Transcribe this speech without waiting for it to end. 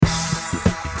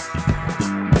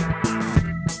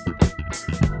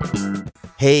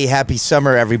Hey, happy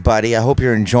summer, everybody. I hope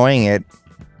you're enjoying it.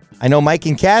 I know Mike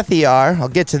and Kathy are. I'll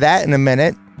get to that in a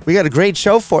minute. We got a great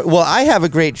show for Well, I have a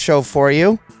great show for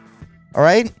you. All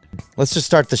right? Let's just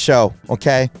start the show,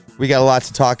 okay? We got a lot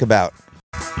to talk about.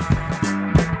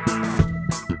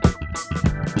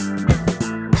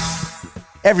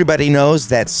 Everybody knows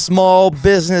that small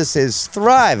businesses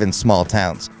thrive in small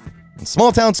towns. And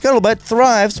Small Town Scuttlebutt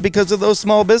thrives because of those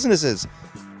small businesses.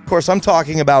 Of course, I'm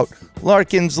talking about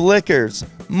Larkin's Liquors,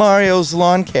 Mario's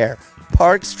Lawn Care,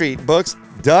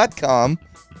 ParkStreetBooks.com,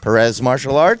 Perez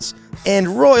Martial Arts,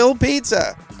 and Royal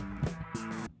Pizza.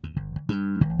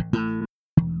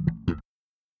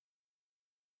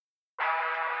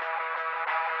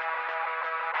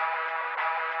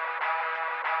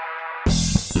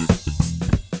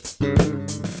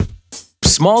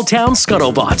 Small Town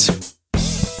Scuttlebutt.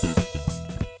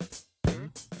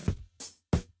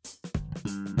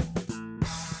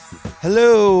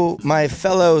 Hello, my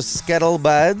fellow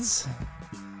Scuttlebuds.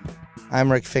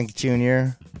 I'm Rick Fink Jr.,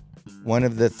 one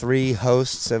of the three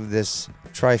hosts of this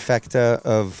trifecta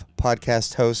of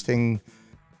podcast hosting,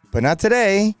 but not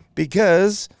today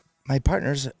because my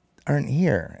partners aren't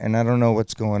here and I don't know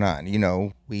what's going on. You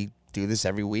know, we do this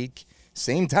every week,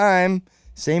 same time,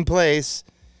 same place,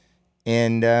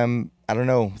 and I don't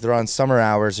know, they're on summer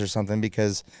hours or something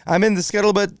because I'm in the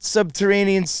Scuttlebutt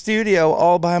subterranean studio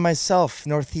all by myself,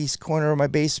 northeast corner of my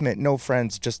basement. No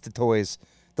friends, just the toys,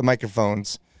 the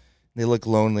microphones. They look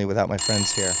lonely without my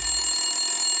friends here.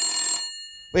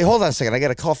 Wait, hold on a second. I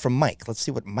got a call from Mike. Let's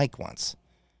see what Mike wants.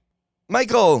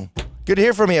 Michael, good to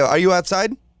hear from you. Are you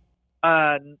outside?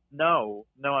 No,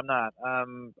 I'm not.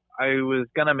 I was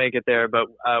gonna make it there, but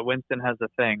Winston has a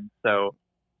thing, so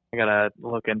I gotta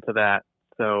look into that.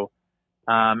 So,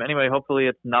 anyway, hopefully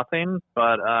it's nothing,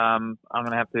 but I'm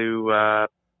gonna have to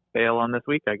bail on this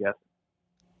week, I guess.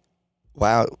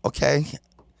 Wow. Okay.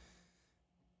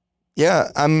 Yeah.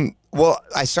 Well,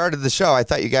 I started the show. I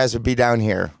thought you guys would be down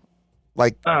here,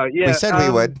 like we said we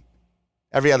would,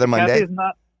 every other Monday.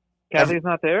 Kathy's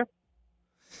not there.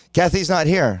 Kathy's not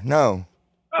here. No.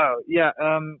 Oh yeah.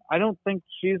 I don't think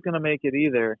she's gonna make it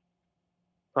either.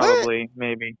 Probably,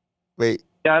 maybe. Wait.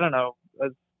 Yeah, I don't know.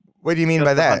 What do you mean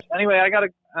by that? Hunch. Anyway, I gotta.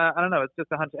 I don't know. It's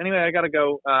just a hunch. Anyway, I gotta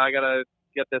go. I gotta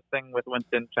get this thing with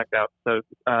Winston checked out. So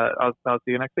I'll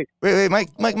see you next week. Wait, Mike,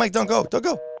 don't go.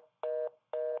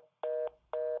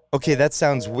 Okay, that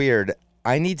sounds weird.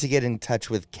 I need to get in touch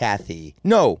with Kathy.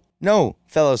 No,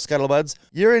 fellow Scuttlebuds,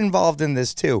 you're involved in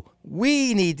this too.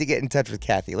 We need to get in touch with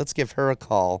Kathy. Let's give her a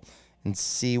call and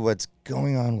see what's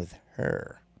going on with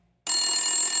her.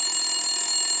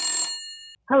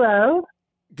 Hello.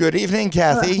 Good evening,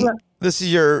 Kathy. Hello. This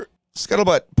is your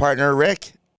Scuttlebutt partner,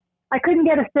 Rick. I couldn't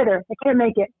get a sitter. I can't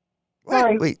make it. What?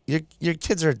 Sorry. Wait, your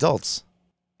kids are adults.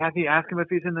 Kathy, ask him if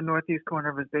he's in the northeast corner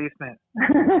of his basement.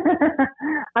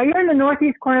 Are you in the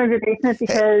northeast corner of your basement?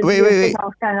 Because Wait.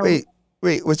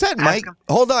 Was that Mike?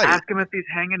 Hold on. Ask him if he's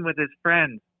hanging with his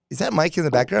friends. Is that Mike in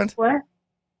the background? What?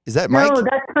 Is that Mike? No,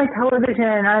 that's my television.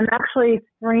 I'm actually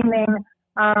streaming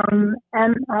the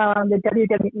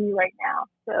WWE right now.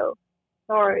 So,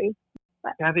 sorry.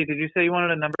 Kathy, did you say you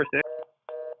wanted a number 6?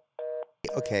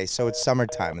 Okay, so it's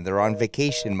summertime and they're on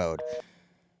vacation mode.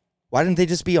 Why didn't they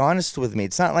just be honest with me?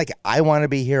 It's not like I want to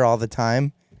be here all the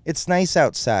time. It's nice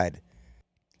outside.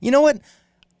 You know what?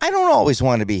 I don't always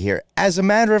want to be here. As a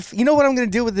matter of, you know what I'm going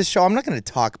to do with this show? I'm not going to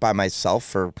talk by myself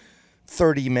for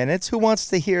 30 minutes. Who wants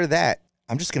to hear that?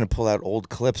 I'm just going to pull out old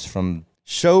clips from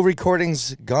show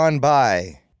recordings gone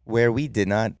by where we did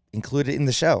not include it in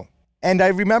the show. And I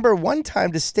remember one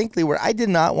time distinctly where I did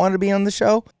not want to be on the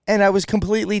show, and I was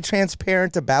completely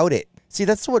transparent about it. See,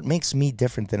 that's what makes me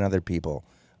different than other people.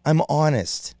 I'm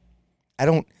honest. I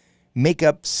don't make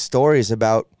up stories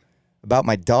about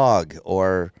my dog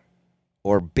or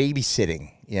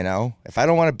babysitting, you know? If I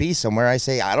don't want to be somewhere, I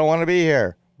say, I don't want to be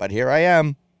here, but here I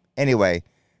am. Anyway,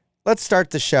 let's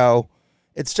start the show.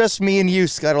 It's just me and you,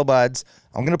 Scuttlebuds.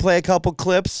 I'm going to play a couple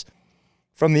clips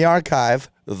from the archive,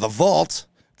 the vault,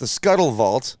 the Scuttle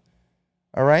Vault,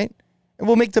 all right? And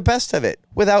we'll make the best of it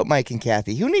without Mike and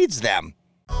Kathy. Who needs them?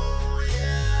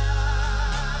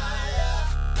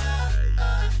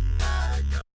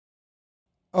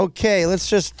 Okay, let's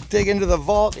just dig into the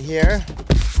vault here.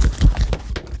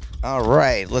 All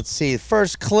right, let's see.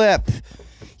 First clip.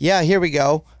 Yeah, here we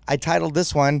go. I titled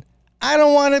this one, I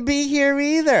Don't Want to Be Here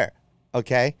Either.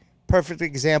 Okay, perfect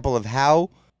example of how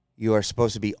you are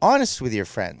supposed to be honest with your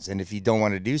friends. And if you don't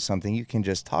want to do something, you can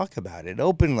just talk about it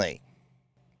openly.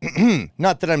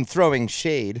 Not that I'm throwing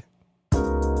shade.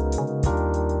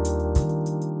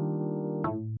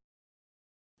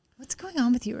 What's going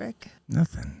on with you, Rick?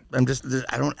 Nothing.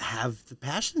 I don't have the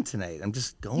passion tonight. I'm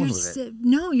just going with it.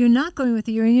 No, you're not going with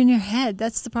it. You're in your head.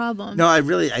 That's the problem. No, I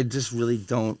just really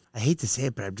don't. I hate to say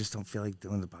it, but I just don't feel like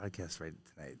doing the podcast right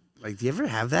tonight. Like, do you ever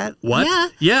have that?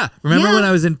 What? Yeah. Remember when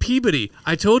I was in Peabody?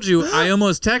 I told you I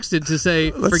almost texted to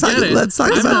say, forget it. Let's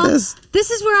talk about this.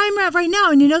 This is where I'm at right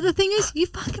now. And you know the thing is, you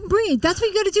fucking breathe. That's what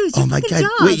you got to do. It's your fucking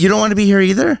job. Wait, you don't want to be here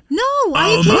either? No.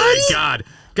 Oh, my God.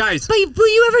 Guys. But will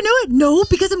you ever know it? No,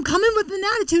 because I'm coming with an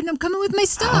attitude and I'm coming with my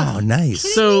stuff. Oh, nice.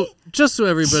 So, just so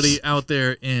everybody out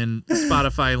there in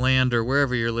Spotify land or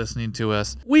wherever you're listening to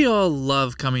us, we all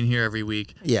love coming here every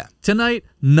week. Yeah. Tonight,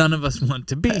 none of us want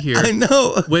to be here. I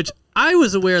know. Which I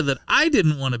was aware that I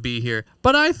didn't want to be here,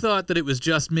 but I thought that it was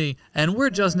just me, and we're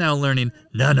just now learning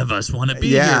none of us want to be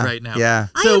here right now. Yeah.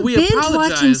 So I am we binge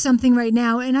apologize. watching something right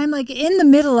now, and I'm like in the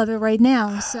middle of it right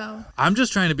now. So I'm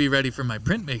just trying to be ready for my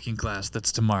printmaking class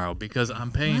that's tomorrow because I'm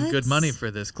paying good money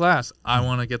for this class. I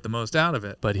want to get the most out of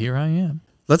it, but here I am.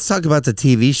 Let's talk about the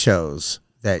TV shows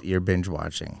that you're binge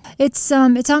watching. it's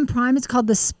on Prime. It's called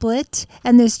The Split,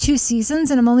 and there's 2 seasons,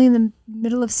 and I'm only in the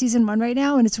middle of season 1 right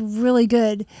now, and it's really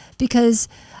good because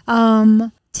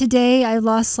today I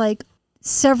lost like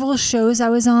several shows I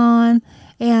was on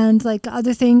and like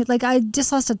other things. Like I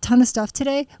just lost a ton of stuff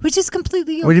today, which is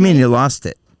completely okay. What do you mean you lost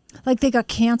it? Like they got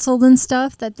canceled and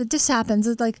stuff. That just happens.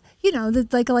 It's like, you know,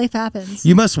 like life happens.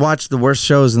 You must watch the worst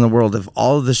shows in the world. If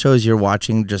all of the shows you're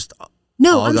watching just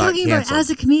No, all I'm got talking canceled. about as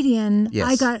a comedian.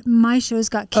 Yes. My shows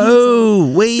got canceled.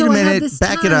 Oh, wait So a I have minute. this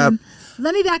Back it up. time.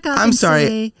 Let me back up. I'm and sorry.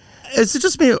 say Is it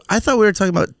just me? I thought we were talking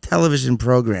about television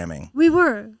programming. we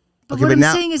were. But Okay, what but I'm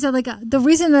now- saying is that like the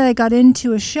reason that I got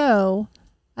into a show,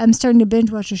 I'm starting to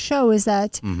binge watch a show, is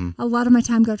that a lot of my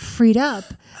time got freed up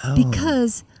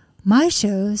because my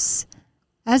shows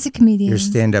as a comedian Your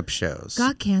stand-up shows.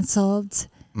 got canceled.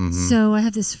 So I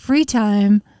have this free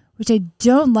time, which I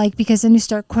don't like because then you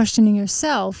start questioning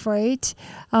yourself, right?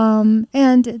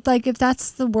 And like if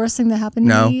that's the worst thing that happened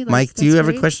No. to me. Like, Mike, do you that's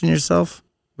ever great. question yourself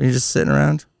when you're just sitting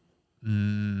around?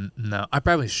 No, I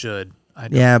probably should. I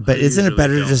don't. Yeah, but I isn't it usually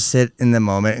better to don't. just sit in the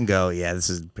moment and go, yeah, this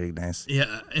is pretty nice?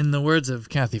 Yeah, in the words of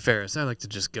Kathy Ferris, I like to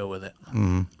just go with it.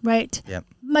 Right. Yep.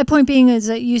 My point being is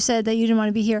that you said that you didn't want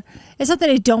to be here. It's not that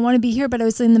I don't want to be here, but I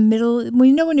was in the middle.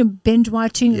 When you're binge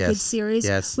watching a good Yes, series,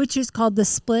 yes. which is called The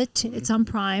Split. It's on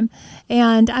Prime,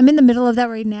 and I'm in the middle of that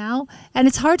right now. And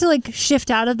it's hard to like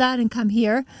shift out of that and come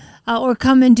here, or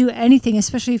come and do anything,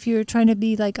 especially if you're trying to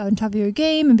be like on top of your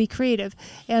game and be creative.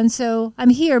 And so I'm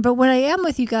here, but when I am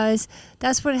with you guys,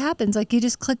 that's what happens. Like you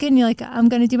just click in, you're like, I'm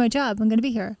going to do my job. I'm going to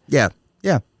be here. Yeah.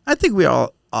 Yeah. I think we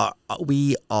all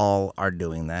are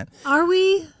doing that. Are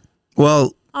we?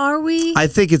 Well, Are we? I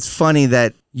think it's funny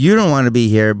that you don't want to be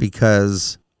here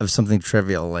because of something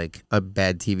trivial like a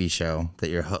bad TV show that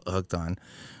you're hooked on.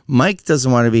 Mike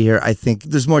doesn't want to be here. I think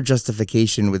there's more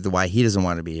justification with why he doesn't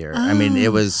want to be here. I mean,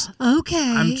 it was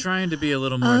Okay. I'm trying to be a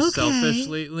little more Okay. selfish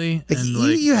lately, like, and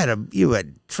you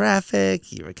had traffic.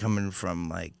 You were coming from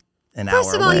like an hour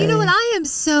First of all, away. you know what? I am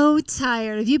so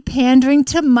tired of you pandering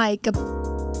to Mike.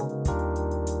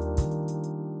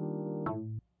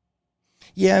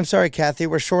 Yeah, I'm sorry, Kathy.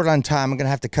 We're short on time. I'm going to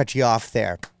have to cut you off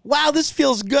there. Wow, this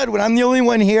feels good. When I'm the only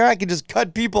one here, I can just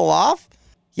cut people off.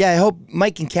 Yeah, I hope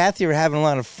Mike and Kathy are having a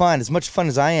lot of fun. As much fun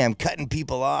as I am cutting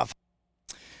people off.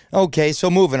 Okay, so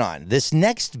moving on. This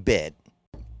next bit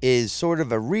is sort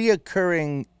of a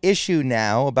reoccurring issue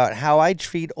now about how I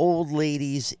treat old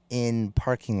ladies in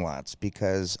parking lots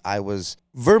because I was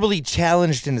verbally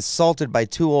challenged and assaulted by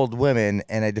 2 old women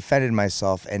and I defended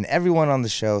myself and everyone on the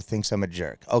show thinks I'm a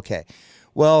jerk. Okay,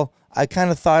 well, I kind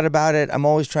of thought about it. I'm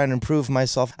always trying to improve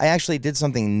myself. I actually did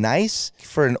something nice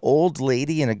for an old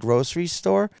lady in a grocery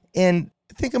store and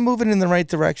I think I'm moving in the right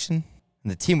direction.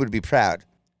 And the team would be proud.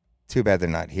 Too bad they're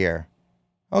not here.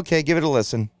 Okay, give it a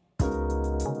listen.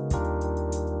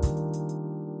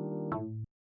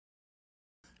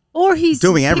 Or he's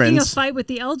Doing picking errands. a fight with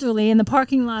the elderly in the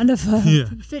parking lot of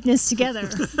Fitness Together.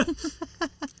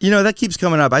 You know, that keeps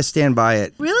coming up. I stand by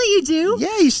it. Really, you do?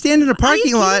 Yeah, you stand in a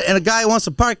parking lot kidding? and a guy wants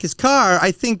to park his car.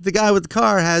 I think the guy with the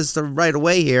car has the right of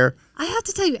way here I have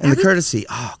to tell you, and the courtesy.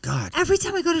 Oh, God. every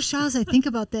time I go to Shaw's, I think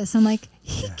about this. I'm like,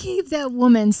 he gave that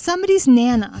woman somebody's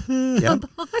Nana. Yep.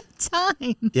 A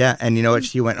time. Yeah, and you know what?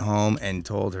 She went home and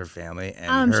told her family,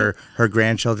 and her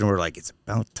grandchildren were like, "It's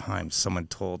about time someone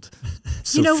told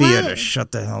You know Sophia what? to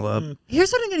shut the hell up."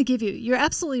 Here's what I'm going to give you. You're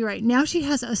absolutely right. Now she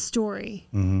has a story,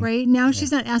 Mm-hmm. right? Now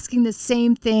she's not asking the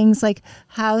same things like,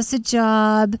 how's the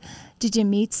job? Did you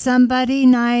meet somebody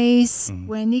nice? Mm-hmm.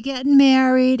 When you getting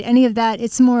married? Any of that.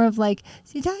 It's more of like,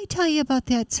 did I tell you about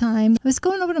that time? I was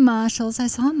going over to Marshall's. I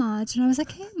saw Marge, and I was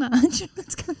like, hey, Marge,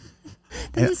 let's go.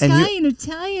 Then this and guy you- in an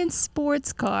Italian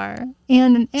sports car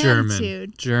and an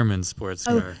attitude. German sports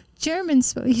Oh, car. German.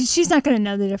 She's not going to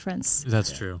know the difference.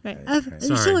 That's true. Right.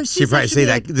 Sorry. She'd probably say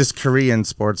that this Korean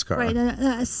sports car. Right,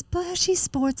 a splashy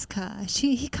sports car.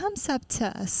 He comes up to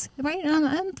us, right? And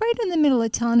I'm right in the middle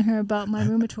of telling her about my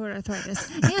rheumatoid arthritis,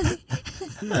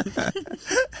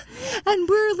 and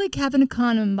we're like having a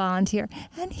common bond here.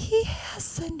 And he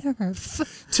has the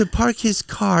nerve, To park his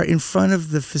car in front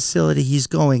of the facility he's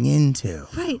going into.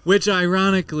 right? Which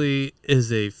ironically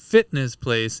is a fitness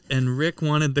place, and Rick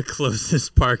wanted the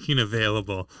closest parking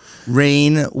available.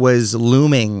 Rain was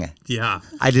looming. Yeah.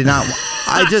 I did not.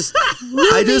 I just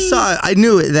saw. I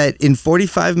knew that in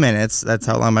 45 minutes. That's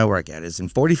how long my workout is. In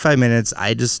 45 minutes,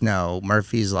 I just know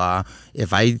Murphy's Law.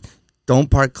 If I don't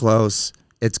park close,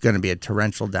 it's going to be a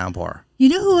torrential downpour. You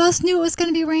know who else knew it was going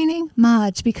to be raining?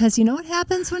 Marge, because you know what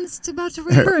happens when it's about to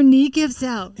rain? Her knee gives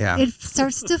out. Yeah. It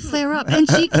starts to flare up, and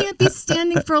she can't be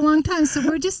standing for a long time. So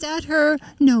we're just at her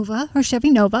Nova, her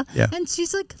Chevy Nova, Yeah. and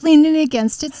she's like leaning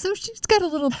against it. So she's got a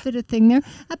little bit of thing there,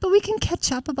 but we can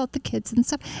catch up about the kids and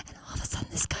stuff. And all of a sudden,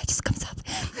 this guy just comes up,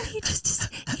 and he just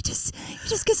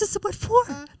gives us the what for?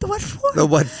 The what for? The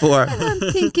what for? And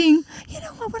I'm thinking, you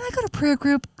know what? When I go to prayer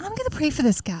group, I'm going to pray for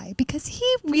this guy because he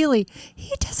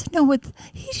doesn't know what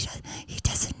he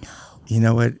doesn't know. You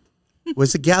know what?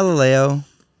 Was it Galileo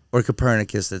or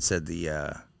Copernicus that said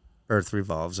the Earth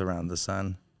revolves around the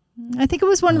sun? I think it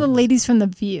was one of the ladies from The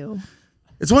View.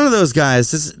 It's one of those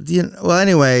guys. Well,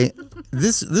 anyway,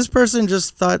 this person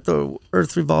just thought the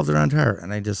Earth revolved around her,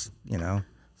 and I just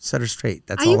set her straight.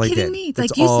 That's Are all you I kidding did. me?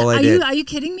 That's Like all I did. Are you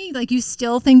kidding me? Like you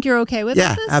still think you're okay with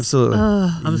Yeah, this? absolutely.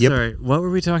 I'm Yep. sorry. What were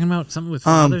we talking about? Something with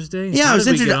Father's Day? Yeah, How I was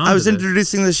did we get I was onto this?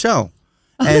 introducing the show,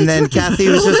 and then Kathy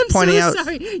was just I'm pointing so out.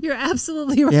 Sorry, you're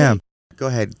absolutely right. Yeah, go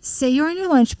ahead. Say you're on your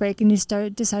lunch break and you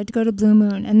decide to go to Blue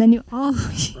Moon, and then you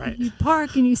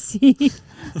park and you see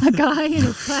a guy in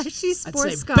a flashy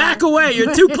sports car. Back away!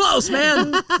 You're too close,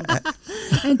 man.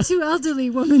 And two elderly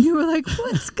women who were like,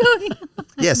 "What's going on?"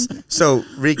 Yes. So What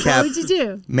recap. would you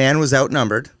do? Man was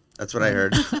outnumbered. That's what I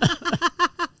heard.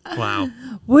 Wow.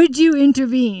 Would you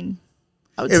intervene?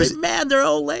 I would It say, was- man, they're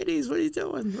old ladies. What are you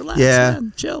doing? Relax, Yeah.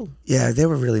 man. Chill. Yeah, they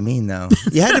were really mean though.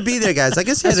 You had to be there, guys. I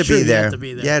guess you had to That's true, be you there. had to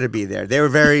be there. You had to be there. They were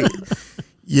very.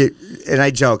 And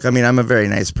I joke. I mean, I'm a very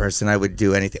nice person. I would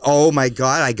do anything. Oh my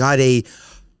God, I got a.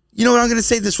 You know what? I'm going to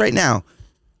say this right now.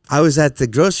 I was at the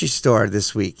grocery store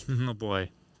this week. Oh boy.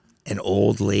 An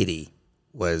old lady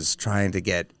was trying to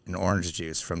get an orange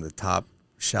juice from the top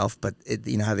shelf, but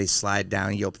you know how they slide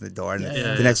down. You open the door, and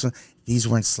the next one. These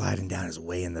weren't sliding down; it was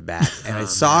way in the back. And I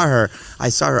saw her.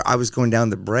 I was going down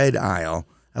the bread aisle.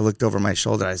 I looked over my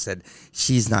shoulder. I said,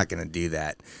 "She's not going to do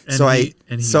that." And So he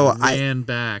ran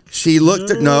back. She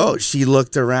looked. No, she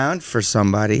looked around for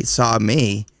somebody. Saw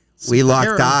me. We locked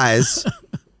Sarah. eyes.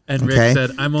 And Okay. Rick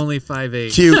said, "I'm only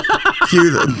 5'8". Cue.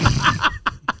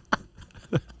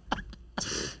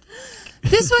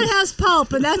 This one has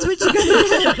pulp, and that's what you're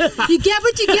gonna get. You get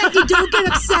what you get. You don't get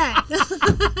upset.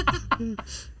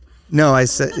 No, I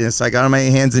said. So I got on my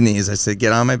hands and knees. I said,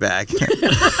 "Get on my back."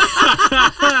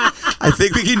 I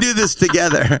think we can do this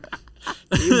together.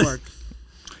 Teamwork.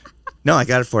 No, I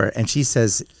got it for her. And she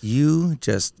says, "You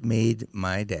just made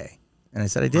my day." And I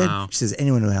said, "I did." Wow. She says,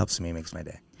 "Anyone who helps me makes my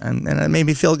day." And it made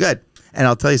me feel good. And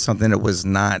I'll tell you something. It was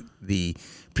not the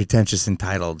pretentious,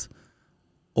 entitled,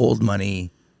 old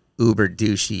money, uber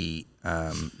douchey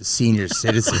senior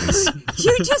citizens.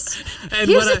 You just. And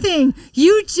Here's when the thing.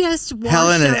 You just washed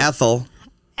Helen and out Ethel.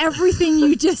 everything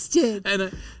you just did.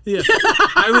 And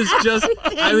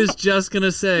I was just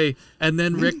gonna say, and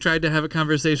then Rick tried to have a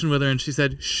conversation with her, and she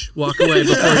said, "Shh, walk away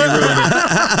before you ruin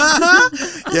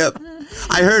it." Yep.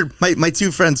 I heard my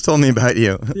two friends told me about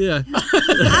you. Yeah.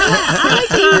 I like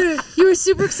that you were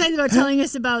super excited about telling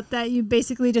us about that. You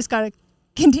basically just got a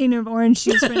container of orange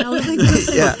juice for an elderly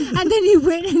person, Yeah. and then you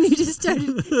went and you just started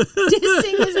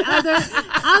dissing this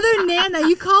other Nana.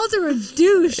 You called her a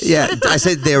douche. Yeah, I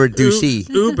said they were douchey.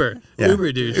 Uber. Yeah.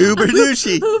 Uber douche. Uber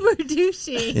douchey. Uber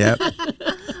douchey. Yep.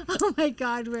 Oh my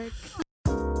God, Rick.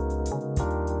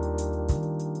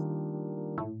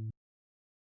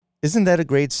 Isn't that a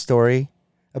great story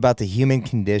about the human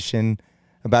condition,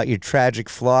 about your tragic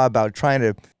flaw, about trying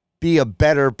to be a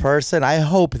better person. I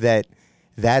hope that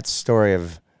story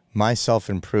of my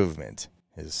self-improvement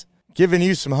has given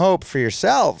you some hope for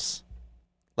yourselves.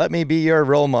 Let me be your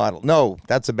role model. No,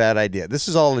 that's a bad idea. This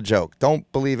is all a joke.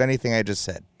 Don't believe anything I just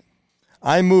said.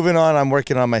 I'm moving on. I'm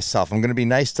working on myself. I'm going to be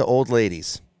nice to old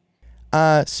ladies.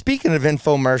 Speaking of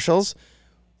infomercials,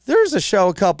 there was a show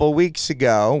a couple weeks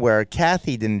ago where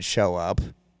Kathy didn't show up.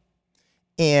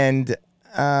 And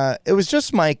it was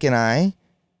just Mike and I.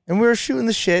 And we were shooting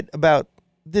the shit about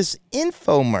this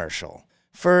infomercial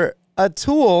for a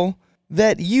tool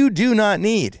that you do not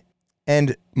need.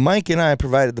 And Mike and I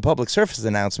provided the public service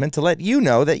announcement to let you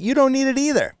know that you don't need it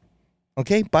either.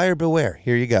 Okay, buyer beware.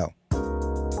 Here you go.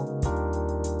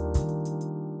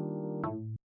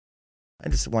 I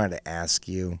just wanted to ask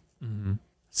you,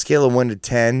 scale of 1 to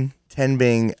 10, 10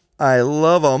 being I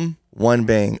love them, 1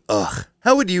 being ugh.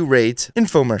 How would you rate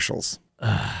infomercials?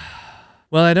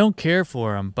 Well, I don't care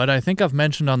for them, but I think I've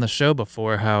mentioned on the show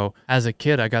before how, as a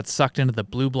kid, I got sucked into the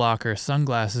Blue Blocker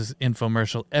sunglasses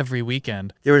infomercial every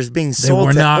weekend. They were being They sold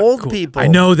were to not old cool. people. I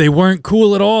know, they weren't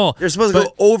cool at all. They're supposed to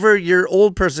go over your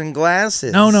old person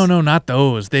glasses. No, not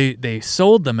those. They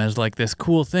sold them as like this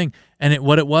cool thing. And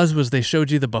what it was they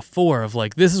showed you the before of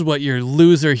like, this is what your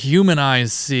loser human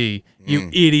eyes see, you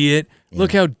idiot.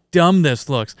 Look how dumb this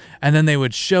looks. And then they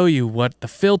would show you what the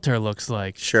filter looks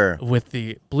like. Sure. With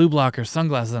the Blue Blocker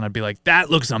sunglasses. And I'd be like, that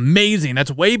looks amazing. That's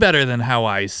way better than how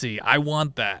I see. I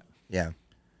want that. Yeah.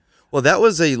 Well, that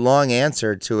was a long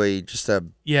answer to just a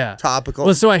topical.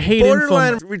 Well, so I hate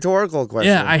borderline rhetorical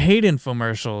question. Yeah, I hate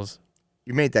infomercials.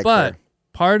 You made that but clear.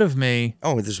 Part of me.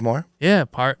 Oh, there's more? Yeah,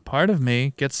 part of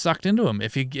me gets sucked into them.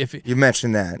 If you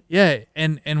mentioned that. Yeah,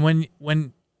 and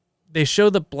when they show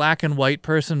the black and white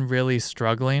person really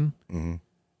struggling,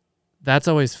 that's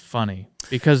always funny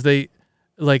because they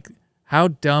like how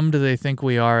dumb do they think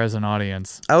we are as an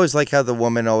audience? I always like how the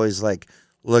woman always like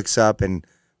looks up and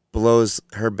blows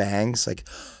her bangs like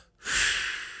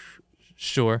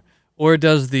sure. Or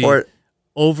does the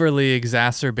overly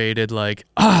exacerbated like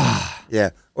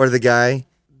yeah, or the guy,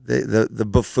 the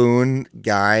buffoon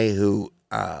guy who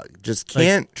just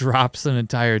can't like, drops an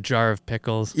entire jar of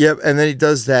pickles. Yep, and then he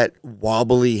does that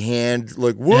wobbly hand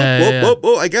like whoop whoop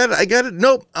whoop. I got it.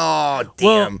 Nope. Oh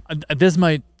damn. Well, this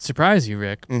might surprise you,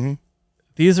 Rick. Mm-hmm.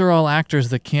 These are all actors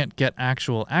that can't get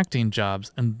actual acting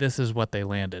jobs, and this is what they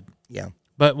landed. Yeah.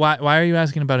 But why are you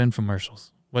asking about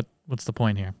infomercials? What's the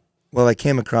point here? Well, I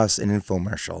came across an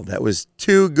infomercial that was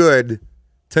too good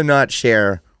to not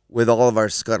share with all of our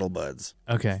scuttlebuds.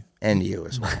 Okay. And you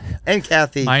as well. And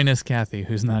Kathy. Minus Kathy,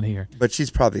 who's not here. But she's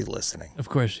probably listening. Of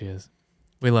course she is.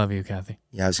 We love you, Kathy.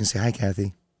 Yeah, I was going to say, hi,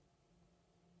 Kathy.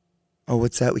 Oh,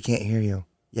 what's that? We can't hear you.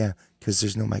 Yeah, because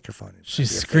there's no microphone.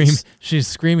 She's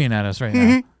screaming at us right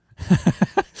now.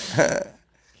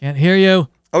 Can't hear you.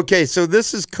 Okay, so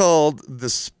this is called the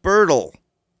Spurtle.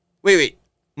 Wait.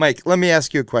 Mike, let me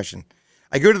ask you a question.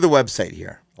 I go to the website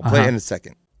here. I'll play it in a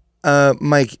second.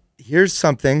 Mike, here's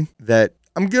something that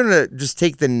I'm going to just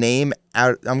take the name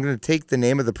out. I'm going to take the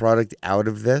name of the product out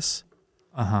of this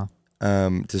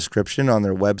description on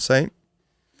their website.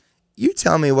 You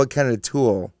tell me what kind of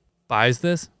tool buys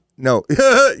this? No.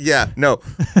 Yeah, no.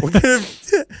 What kind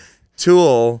of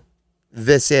tool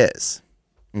this is.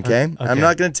 Okay? I'm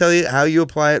not going to tell you how you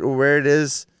apply it or where it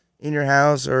is in your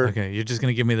house or. Okay, you're just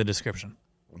going to give me the description.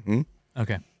 Mm-hmm.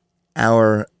 Okay.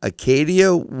 Our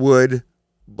Acadia wood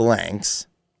blanks,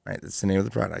 right? That's the name of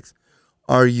the products,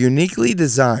 are uniquely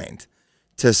designed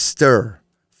to stir,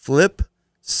 flip,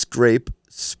 scrape,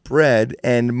 spread,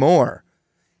 and more,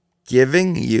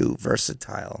 giving you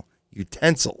versatile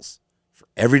utensils for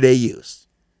everyday use.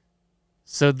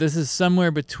 So this is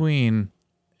somewhere between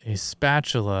a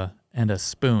spatula and a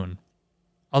spoon.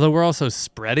 Although we're also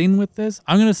spreading with this,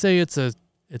 I'm going to say it's a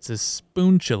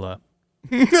spoonchula.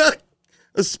 A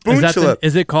spoonchula.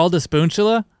 Is it called a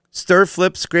spoonchula? Stir,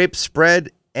 flip, scrape,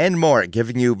 spread, and more,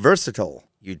 giving you versatile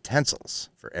utensils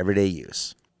for everyday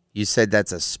use. You said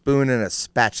that's a spoon and a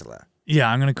spatula. Yeah,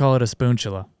 I'm going to call it a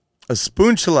spoonchula. A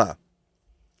spoonchula.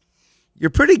 You're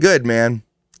pretty good, man.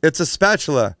 It's a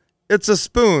spatula. It's a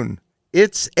spoon.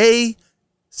 It's a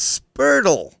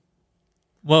spurtle.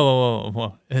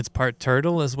 Whoa. It's part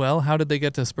turtle as well? How did they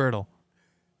get to spurtle?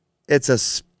 It's a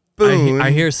spoon.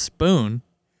 I hear spoon,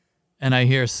 and I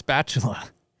hear spatula.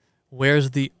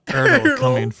 Where's the urdle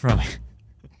coming from?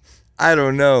 I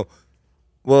don't know.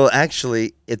 Well,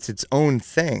 actually, it's its own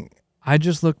thing. I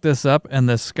just looked this up, and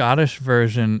the Scottish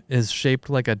version is shaped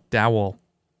like a dowel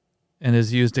and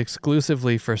is used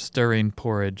exclusively for stirring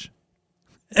porridge.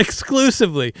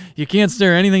 Exclusively. You can't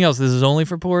stir anything else. This is only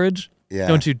for porridge? Yeah.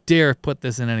 Don't you dare put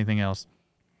this in anything else.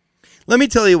 Let me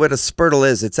tell you what a Spurtle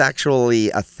is. It's actually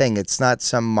a thing. It's not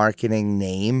some marketing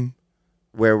name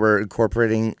where we're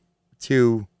incorporating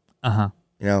to,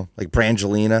 like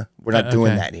Brangelina. We're not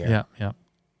doing that here. Yeah, yeah.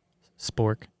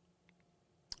 Spork.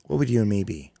 What would you and me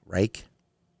be? Reich?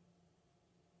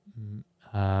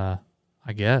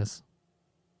 I guess.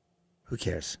 Who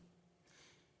cares?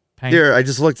 Pank. Here, I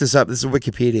just looked this up. This is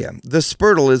Wikipedia. The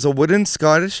Spurtle is a wooden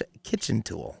Scottish kitchen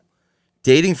tool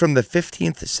dating from the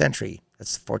 15th century.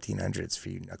 That's the 1400s for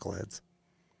you knuckleheads.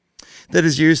 That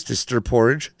is used to stir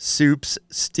porridge, soups,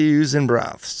 stews, and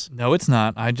broths. No, it's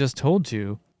not. I just told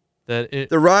you that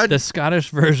The Scottish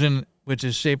version, which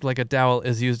is shaped like a dowel,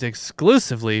 is used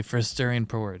exclusively for stirring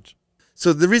porridge.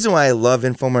 So the reason why I love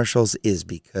infomercials is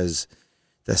because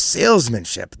the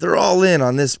salesmanship, they're all in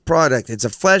on this product. It's a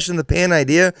flash in the pan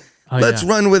idea. Let's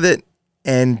run with it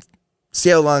and see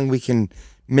how long we can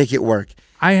make it work.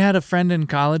 I had a friend in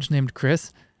college named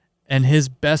Chris, and his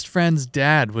best friend's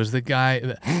dad was the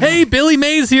guy. Hey, Billy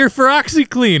Mays here for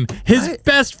OxyClean. His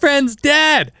best friend's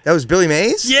dad. That was Billy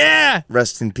Mays? Yeah.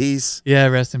 Rest in peace. Yeah,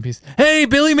 rest in peace. Hey,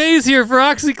 Billy Mays here for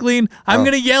OxyClean. I'm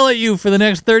going to yell at you for the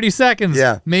next 30 seconds.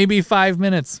 Yeah. Maybe 5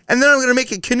 minutes. And then I'm going to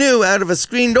make a canoe out of a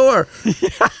screen door.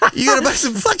 You got to buy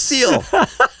some Flex Seal.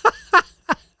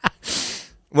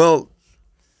 Well,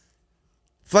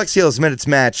 Flex Seal has met its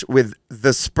match with the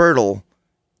Spurtle.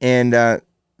 And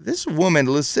this woman,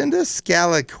 Lucinda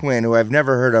Scala Quinn, who I've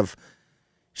never heard of,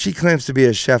 she claims to be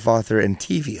a chef, author, and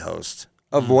TV host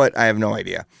of what? I have no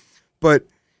idea. But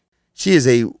she is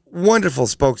a wonderful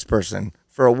spokesperson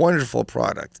for a wonderful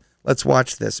product. Let's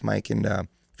watch this, Mike, and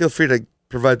feel free to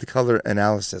provide the color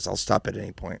analysis. I'll stop at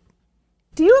any point.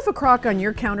 Do you have a crock on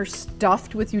your counter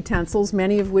stuffed with utensils,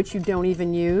 many of which you don't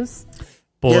even use?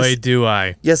 Boy, Yes. do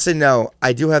I. Yes and no.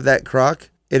 I do have that crock.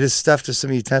 It is stuffed with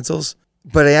some utensils,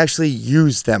 but I actually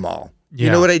use them all. You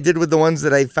Yeah. know what I did with the ones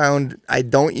that I found I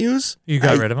don't use? You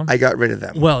got rid of them? I got rid of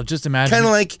them. Well, just imagine. Kind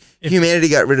of like humanity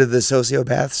got rid of the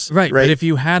sociopaths. Right, but if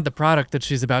you had the product that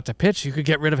she's about to pitch, you could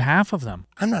get rid of half of them.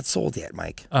 I'm not sold yet,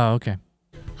 Mike. Oh, okay.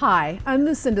 Hi, I'm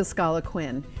Lucinda Scala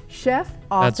Quinn, chef,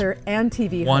 author, and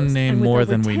TV one host. name and with more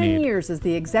over than we 10 need. years as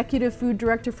the executive food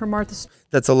director for Martha Stewart.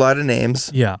 That's a lot of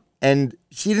names. Yeah. And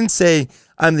she didn't say,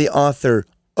 I'm the author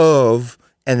of,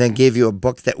 and then gave you a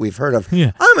book that we've heard of.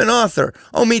 Yeah. I'm an author.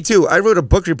 Oh, me too. I wrote a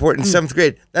book report in 7th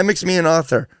grade. That makes me an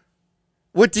author.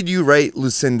 What did you write,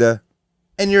 Lucinda?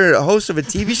 And you're a host of a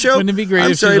TV show? Wouldn't it be great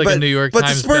I'm if sorry, she's like but, a New York but the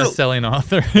Times Spurtle- best-selling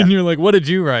author, and you're like, what did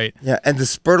you write? Yeah, and the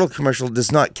Spurtle commercial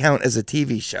does not count as a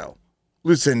TV show.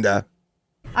 Lucinda.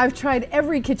 I've tried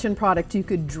every kitchen product you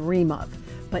could dream of,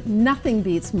 but nothing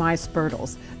beats my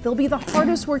Spurtles. They'll be the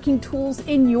hardest working tools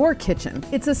in your kitchen.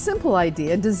 It's a simple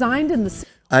idea designed in the...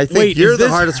 I think Wait, you're is the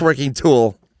this- hardest working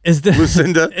tool, Is this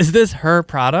Lucinda. Is this her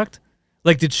product?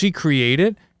 Like, did she create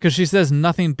it? Because she says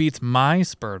nothing beats my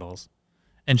Spurtles,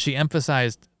 and she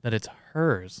emphasized that it's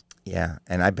hers. Yeah,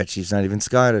 and I bet she's not even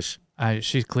Scottish.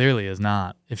 She clearly is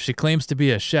not. If she claims to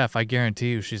be a chef, I guarantee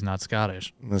you she's not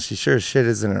Scottish. Well, she sure as shit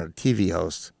isn't a TV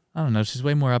host. I don't know. She's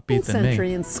way more upbeat than century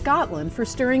me. in Scotland for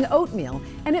stirring oatmeal,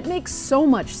 and it makes so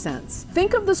much sense.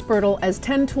 Think of the Spurtle as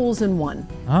 10 tools in one.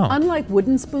 Oh. Unlike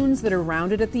wooden spoons that are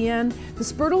rounded at the end, the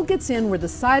Spurtle gets in where the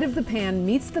side of the pan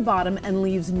meets the bottom and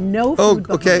leaves no Oh, food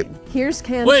okay. behind. Here's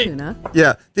canned Wait. tuna.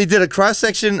 Yeah, they did a cross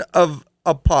section of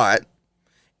a pot,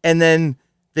 and then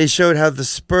they showed how the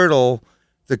Spurtle,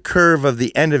 the curve of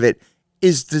the end of it,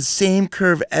 is the same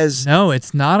curve as. No,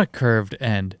 it's not a curved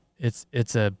end.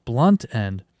 It's a blunt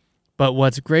end. But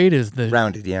what's great is the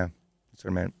Rounded, yeah. That's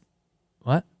what I meant.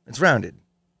 what? It's rounded.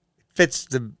 It fits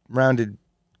the rounded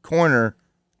corner,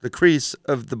 the crease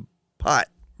of the pot.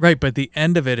 Right, but the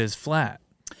end of it is flat.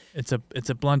 It's a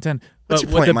blunt end. What's But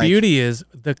your what point, the Mike? beauty is,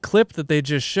 the clip that they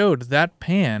just showed, that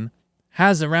pan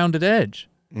has a rounded edge.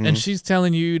 Mm-hmm. And she's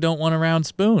telling you don't want a round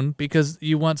spoon because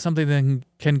you want something that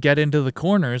can get into the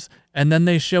corners, and then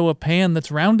they show a pan that's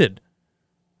rounded.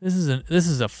 This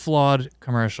is a flawed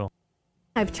commercial.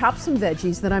 I've chopped some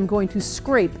veggies that I'm going to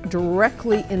scrape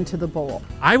directly into the bowl.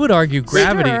 I would argue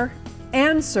gravity. Stir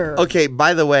and serve. Okay,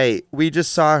 by the way, we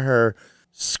just saw her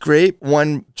scrape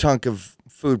one chunk of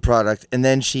food product, and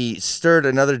then she stirred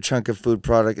another chunk of food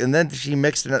product, and then she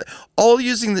mixed another. All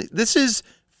using this is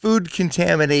food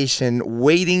contamination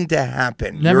waiting to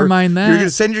happen. Never mind that. You're going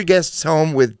to send your guests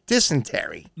home with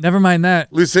dysentery. Never mind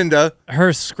that. Lucinda.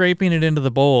 Her scraping it into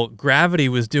the bowl, gravity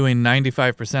was doing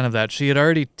 95% of that. She had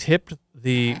already tipped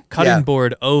the cutting Yeah.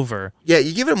 board over. Yeah,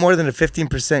 you give it more than a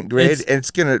 15% grade,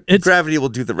 and gravity will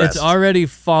do the rest. It's already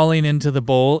falling into the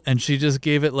bowl, and she just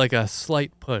gave it like a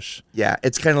slight push. Yeah,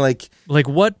 it's kind of like. Like,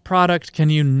 what product can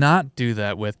you not do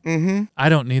that with? Mm-hmm. I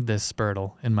don't need this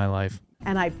Spurtle in my life.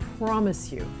 And I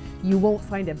promise you, you won't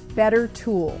find a better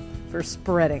tool for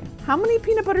spreading. How many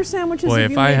peanut butter sandwiches Boy,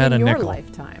 have if you I made had in a your nickel.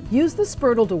 lifetime? Use the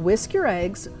Spurtle to whisk your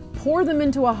eggs, pour them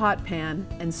into a hot pan,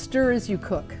 and stir as you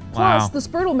cook. Plus, Wow. the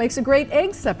Spurtle makes a great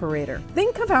egg separator.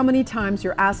 Think of how many times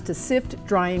you're asked to sift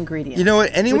dry ingredients. You know what?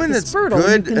 Anyone With the that's Spurtle, you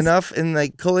good can enough in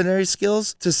like culinary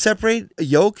skills to separate a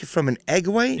yolk from an egg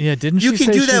white, Yeah, didn't you she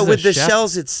can say do that she's a with the chef?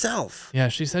 shells itself. Yeah,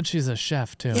 she said she's a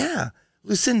chef too. Yeah.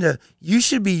 Lucinda, you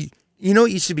should be, you know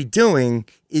what you should be doing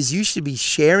is you should be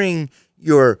sharing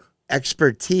your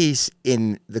expertise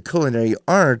in the culinary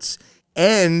arts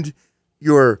and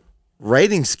your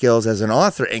writing skills as an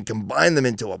author and combine them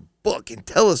into a book and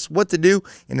tell us what to do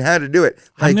and how to do it.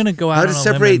 I'm gonna go out how on to a limb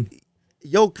separate and-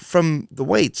 yolk from the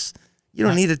whites. You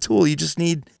don't need a tool. You just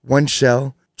need one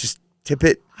shell. Just tip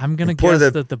it. I'm gonna and pour guess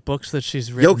the that the books that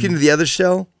she's written, yolk into the other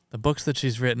shell. the books that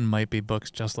she's written might be books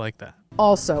just like that.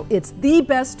 Also, it's the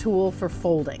best tool for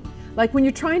folding. Like when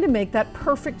you're trying to make that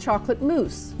perfect chocolate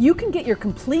mousse. You can get your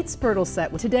complete Spurtle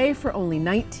set today for only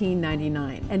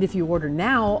 $19.99. And if you order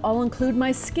now, I'll include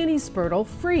my Skinny Spurtle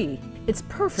free. It's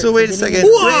perfect. So for wait a getting second. in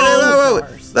Whoa!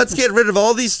 jars. Let's get rid of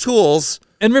all these tools.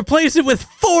 And replace it with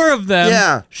 4 of them.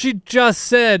 Yeah. She just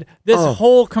said this Oh.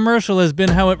 whole commercial has been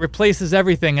how it replaces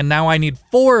everything, and now I need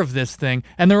 4 of this thing,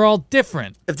 and they're all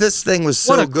different. If this thing was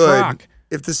What so a good, crock.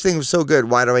 if this thing was so good,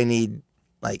 why do I need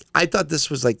like I thought this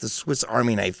was like the Swiss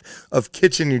Army knife of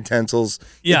kitchen utensils.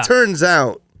 Yeah. It turns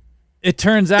out It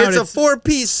turns out it's a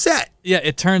 4-piece set. Yeah,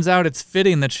 it turns out it's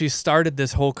fitting that she started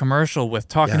this whole commercial with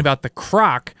talking Yeah. about the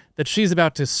crock that she's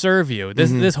about to serve you.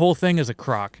 This whole thing is a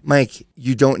crock. Mike,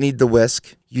 you don't need the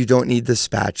whisk. You don't need the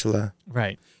spatula.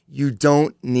 Right. You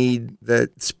don't need the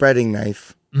spreading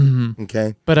knife. Mm-hmm.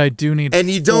 Okay. But I do need And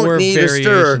you 4 don't need a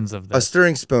variations of this.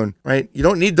 stirring spoon, right? You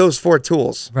don't need those 4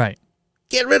 tools. Right.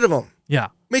 Get rid of them. Yeah.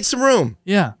 Make some room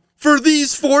Yeah. for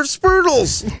these 4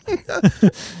 Spurtles.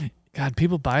 God,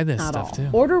 people buy this Not stuff all. too.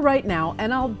 Order right now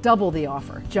and I'll double the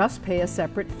offer. Just pay a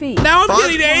separate fee. Now I'm Father-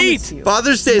 getting Promise 8. you,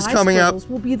 Father's Day is my coming up. Spurtles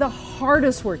will be the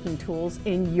hardest working tools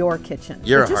in your kitchen.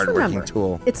 You're But a just hard-working remember,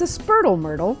 tool. It's a Spurtle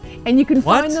Myrtle, and you can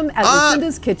What? find them at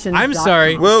Lucinda's Kitchen. I'm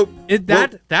sorry. Whoa.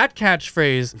 That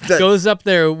catchphrase That- goes up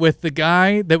there with the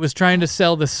guy that was trying to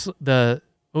sell the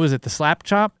what was it, the slap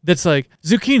chop? That's like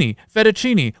zucchini,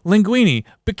 fettuccine, linguine,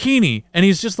 bikini, and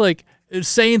he's just like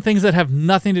saying things that have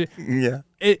nothing to. Yeah.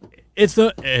 It's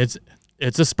a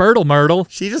Spurtle Myrtle.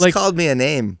 She just like, called me a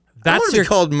name. I That's want to your- be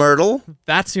called Myrtle.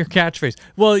 That's your catchphrase.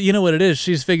 Well, you know what it is?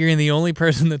 She's figuring the only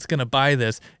person that's going to buy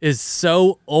this is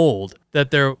so old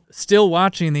that they're still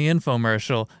watching the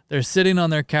infomercial. They're sitting on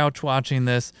their couch watching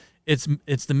this.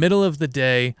 It's the middle of the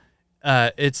day.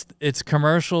 It's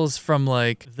commercials from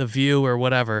like The View or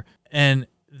whatever. And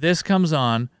this comes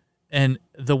on, and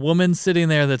the woman sitting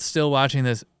there that's still watching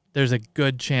this, there's a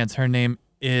good chance her name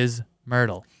is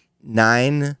Myrtle.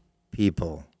 9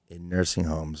 people in nursing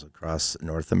homes across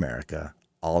North America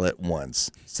all at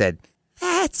once said,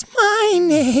 "That's my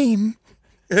name.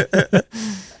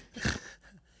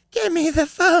 Give me the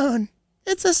phone.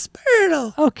 It's a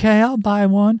Spurtle." Okay, I'll buy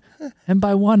one. And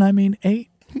by one, I mean 8.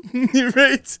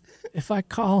 Right? If I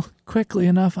call quickly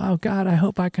enough, oh God, I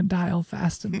hope I can dial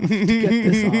fast enough to get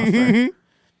this offer.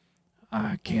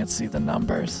 I can't see the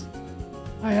numbers.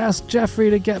 I asked Jeffrey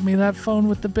to get me that phone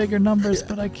with the bigger numbers,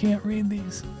 but I can't read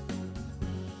these.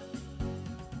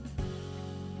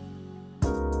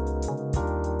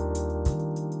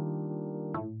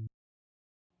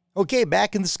 Okay,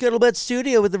 back in the Scuttlebutt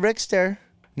studio with the Rickster.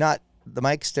 Not the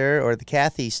Mike Stir or the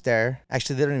Kathy Stir.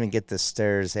 Actually, they don't even get the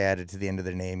Stirs added to the end of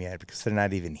their name yet because they're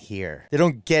not even here. They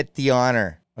don't get the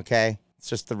honor, okay? It's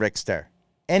just the Rickster.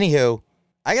 Anywho,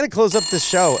 I got to close up this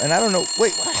show, and I don't know.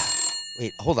 Wait,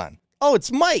 hold on. Oh,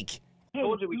 it's Mike. I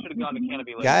told you we should have gone to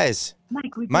Canopy Lake. Guys,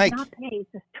 Mike, we Mike. did not pay.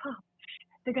 Just stop.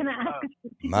 They're gonna ask us to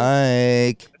do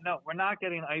Mike. No, we're not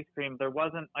getting ice cream. There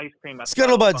wasn't ice cream at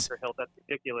Scuttlebuds. Bunker Hill. That's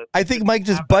ridiculous. I think Mike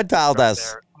just Have butt that dialed truck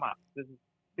us. there. Come on, this is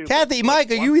stupid. Kathy,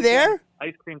 Mike, are Once you again, there?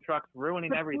 Ice cream trucks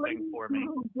ruining everything for me.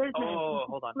 Oh,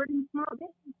 hold on.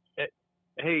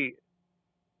 Hey,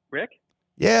 Rick.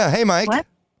 Yeah, hey, Mike. What?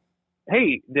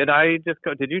 Hey, did I just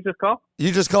call? Did you just call?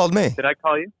 You just called me. Did I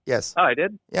call you? Yes. Oh, I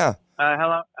did. Yeah.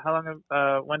 How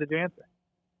long? When did you answer?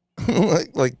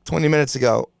 like 20 minutes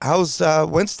ago. How's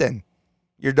Winston?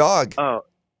 Your dog? Oh,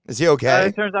 Is he okay?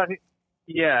 it turns out,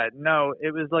 no,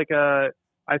 it was like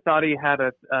I thought he had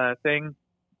a thing.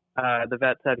 The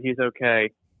vet said he's okay.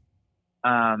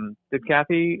 Did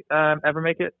Kathy ever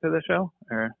make it to the show?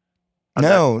 Or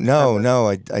No.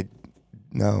 I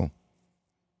no.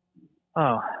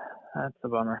 Oh, that's a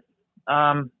bummer.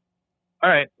 All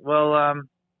right. Well,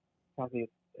 Kathy,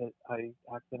 I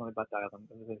accidentally butt dialed him.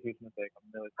 It was a huge mistake.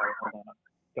 I'm really sorry. Hold on.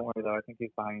 Don't worry though. I think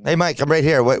he's fine. Hey, Mike, I'm right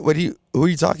here. Who are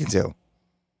you talking to?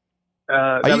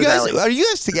 Are you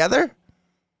guys together?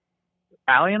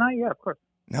 Allie and I? Yeah, of course.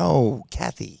 No,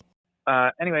 Kathy.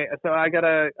 Anyway, so I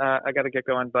gotta get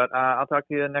going, but I'll talk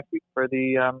to you next week for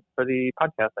the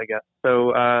podcast, I guess.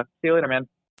 So see you later, man.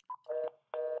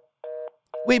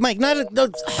 Wait, Mike, no.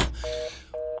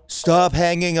 Stop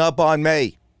hanging up on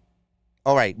me.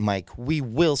 All right, Mike, we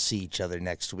will see each other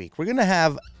next week. We're gonna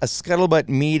have a Scuttlebutt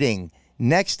meeting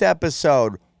next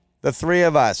episode. The three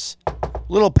of us.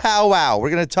 Little powwow. We're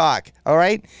going to talk. All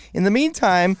right? In the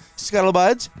meantime,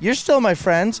 Scuttlebuds, you're still my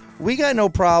friends. We got no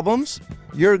problems.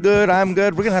 You're good. I'm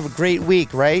good. We're going to have a great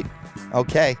week, right?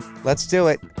 Okay. Let's do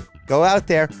it. Go out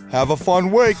there. Have a fun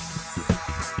week.